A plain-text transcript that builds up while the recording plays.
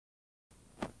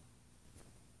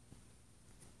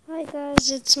Hi guys,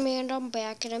 it's me and I'm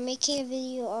back, and I'm making a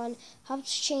video on how to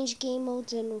change game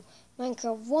modes in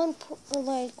Minecraft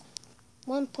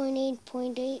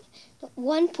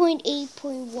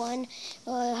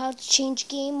 1.8.1, how to change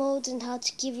game modes and how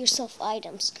to give yourself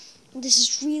items. This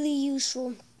is really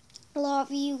useful. A lot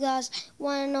of you guys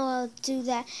want to know how to do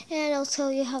that, and I'll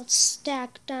tell you how to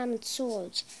stack diamond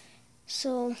swords.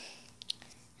 So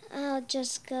I'll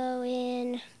just go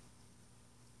in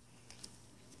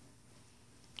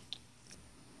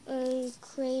a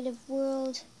creative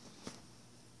world.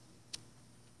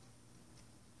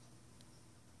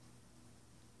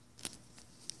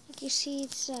 Like you see,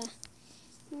 it's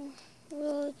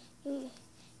world. You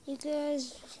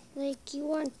guys, like, you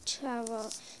want to have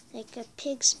like a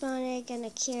pig spawn egg and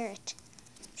a carrot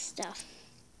stuff.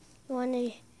 You want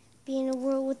to be in a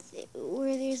world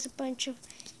where there's a bunch of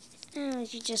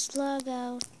animals. You just log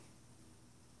out.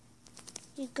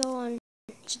 You go on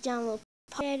to download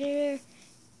Pocket Editor.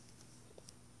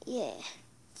 Yeah.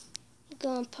 You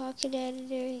go on Pocket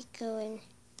Editor. You go in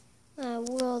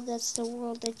world. That's the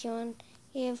world that you want.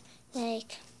 You have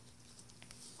like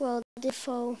world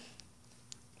info.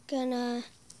 You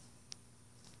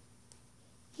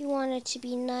want it to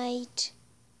be night,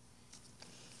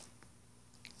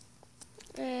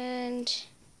 and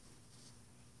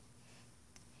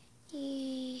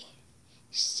you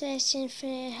says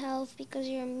infinite health because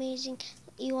you're amazing.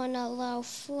 You want to allow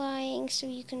flying so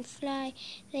you can fly.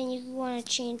 Then you want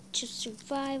to change to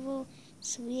survival.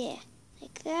 So yeah,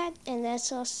 like that, and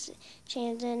that's all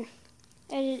changed. Then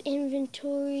edit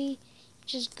inventory.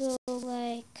 Just go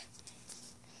like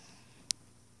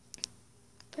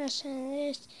press on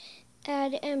this,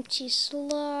 add empty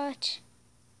slot,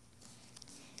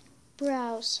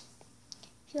 browse.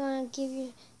 If you want to give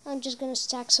you, I'm just going to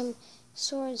stack some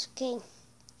swords. Okay,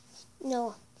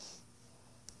 no.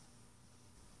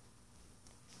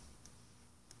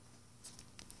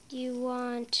 You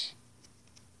want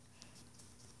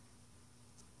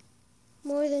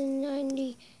more than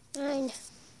 99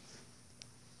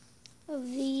 of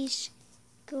these.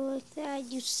 Go like that.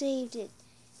 You saved it.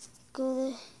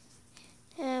 Go.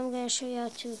 And I'm gonna show you how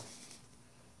to.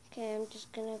 Okay, I'm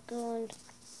just gonna go and.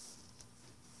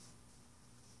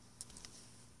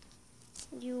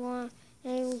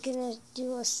 I'm gonna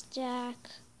do a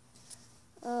stack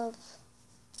of.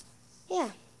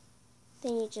 Yeah.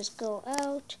 Then you just go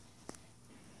out.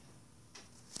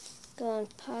 Go on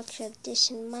Pocket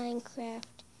Edition Minecraft.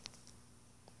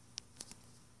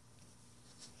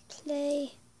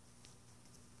 Play.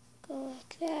 Go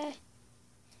like that.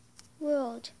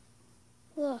 World.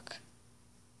 Look.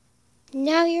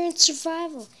 Now you're in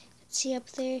survival. See up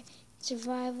there,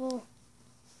 survival.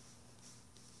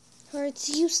 Or it's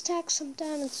you stack some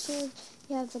diamond sword.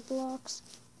 You have the blocks.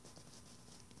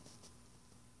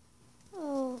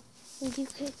 Oh, and you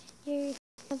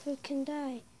never can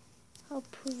die. I'll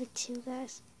prove it to you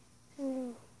guys.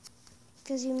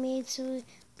 Because you made so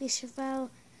be survival.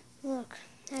 Look,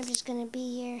 I'm just gonna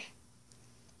be here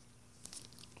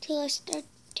till I start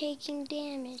taking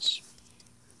damage.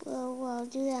 Well, while I'll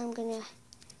do that, I'm gonna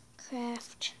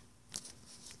craft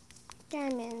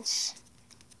diamonds.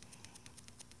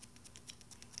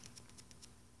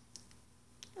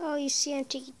 Oh, you see I'm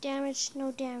taking damage?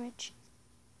 No damage.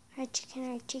 I'm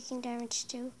taking damage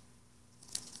too.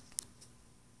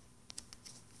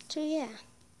 So yeah.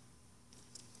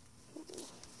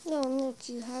 No, look,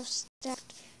 you have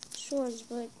stacked swords,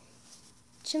 but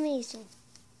it's amazing.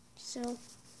 So,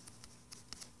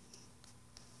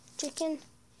 chicken.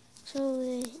 So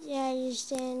that is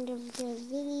the end of the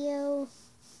video.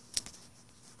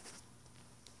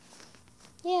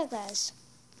 Yeah, guys.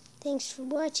 Thanks for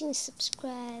watching.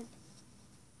 Subscribe.